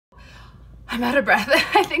I'm out of breath.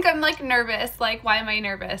 I think I'm like nervous. Like, why am I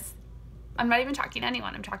nervous? I'm not even talking to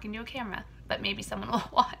anyone. I'm talking to a camera, but maybe someone will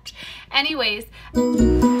watch. Anyways, if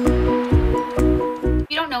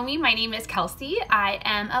you don't know me, my name is Kelsey. I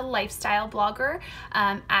am a lifestyle blogger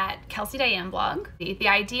at Kelsey Diane Blog. The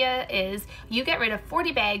idea is you get rid of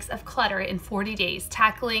 40 bags of clutter in 40 days,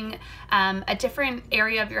 tackling a different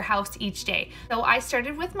area of your house each day. So I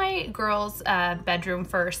started with my girls' bedroom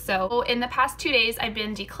first. So in the past 2 days, I've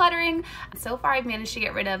been decluttering. So far, I've managed to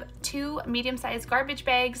get rid of 2 medium-sized garbage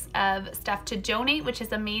bags of stuff to donate, which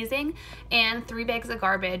is amazing, and 3 bags of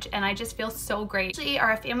garbage, and I just feel so great. We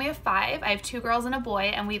are a family of 5. I have 2 girls and a boy,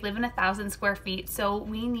 and we live in 1,000 square feet, so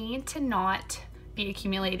we need to not be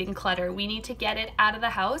accumulating clutter. We need to get it out of the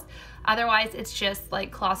house. Otherwise, it's just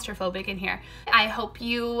like claustrophobic in here. I hope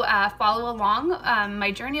you follow along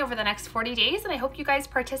my journey over the next 40 days, and I hope you guys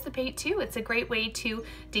participate too. It's a great way to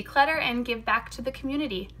declutter and give back to the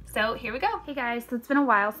community. So here we go. Hey guys, so it's been a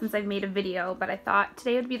while since I've made a video, but I thought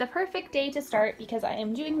today would be the perfect day to start because I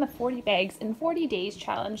am doing the 40 bags in 40 days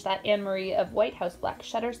challenge that Anne-Marie of White House Black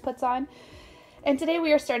Shutters puts on. And today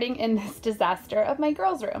we are starting in this disaster of my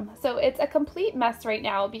girls' room. So it's a complete mess right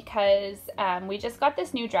now because we just got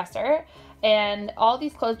this new dresser and all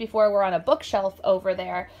these clothes before were on a bookshelf over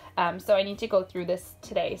there. So I need to go through this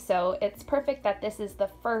today. So it's perfect that this is the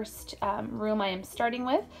first room I am starting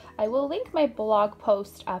with. I will link my blog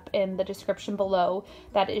post up in the description below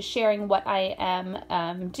that is sharing what I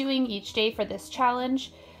am doing each day for this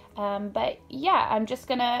challenge. But yeah, I'm just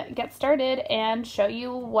gonna get started and show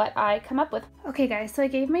you what I come up with. Okay guys, so I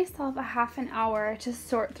gave myself a half an hour to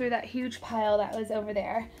sort through that huge pile that was over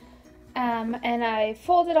there. And I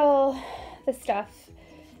folded all the stuff.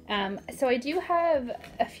 So I do have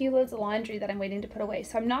a few loads of laundry that I'm waiting to put away.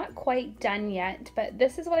 So I'm not quite done yet, but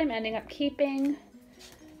this is what I'm ending up keeping.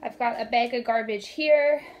 I've got a bag of garbage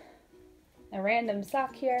here, a random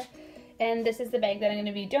sock here, and this is the bag that I'm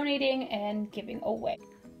gonna be donating and giving away.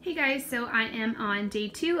 Hey guys, so I am on day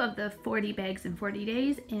 2 of the 40 bags in 40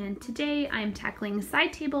 days, and today I'm tackling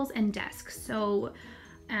side tables and desks. So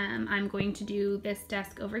I'm going to do this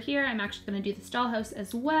desk over here. I'm actually going to do this dollhouse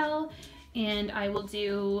as well, and I will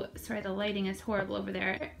do, sorry, the lighting is horrible over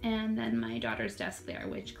there, and then my daughter's desk there,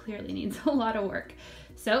 which clearly needs a lot of work.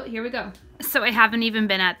 So here we go. So I haven't even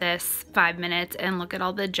been at this 5 minutes, and look at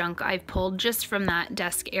all the junk I've pulled just from that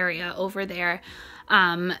desk area over there.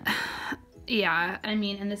 Yeah, I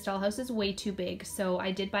mean, and this dollhouse is way too big, so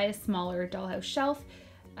I did buy a smaller dollhouse shelf,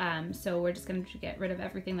 so we're just going to get rid of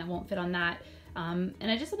everything that won't fit on that. And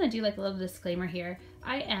I just want to do like a little disclaimer here.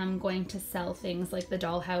 I am going to sell things like the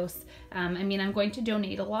dollhouse. I mean, I'm going to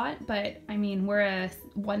donate a lot, but I mean, we're a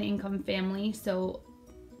 1-income family, so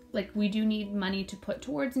like we do need money to put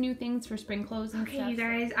towards new things for spring clothes and stuff. Okay, you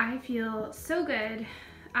guys, I feel so good.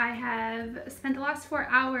 I have spent the last 4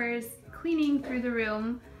 hours cleaning through the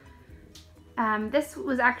room. This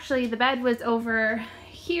was actually, the bed was over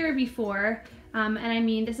here before, and I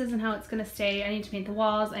mean, this isn't how it's gonna stay. I need to paint the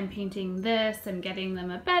walls. I'm painting this. I'm getting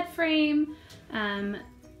them a bed frame,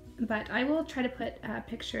 but I will try to put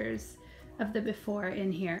pictures of the before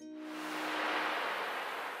in here.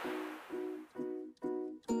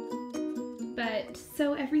 But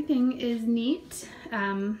so everything is neat.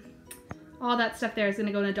 All that stuff there is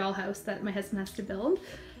gonna go in a dollhouse that my husband has to build.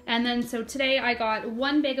 And then so today I got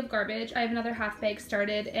 1 bag of garbage, I have another half bag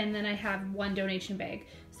started, and then I have 1 donation bag.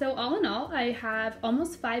 So all in all, I have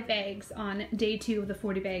almost 5 bags on day 2 of the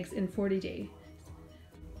 40 bags in 40 days.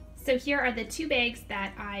 So here are the 2 bags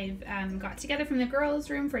that I've got together from the girls'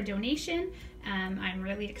 room for donation. I'm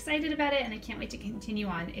really excited about it, and I can't wait to continue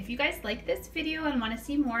on. If you guys like this video and want to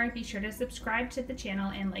see more, be sure to subscribe to the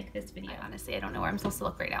channel and like this video. Honestly, I don't know where I'm supposed to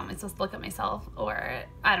look right now. Am I supposed to look at myself, or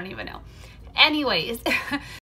I don't even know. Anyways,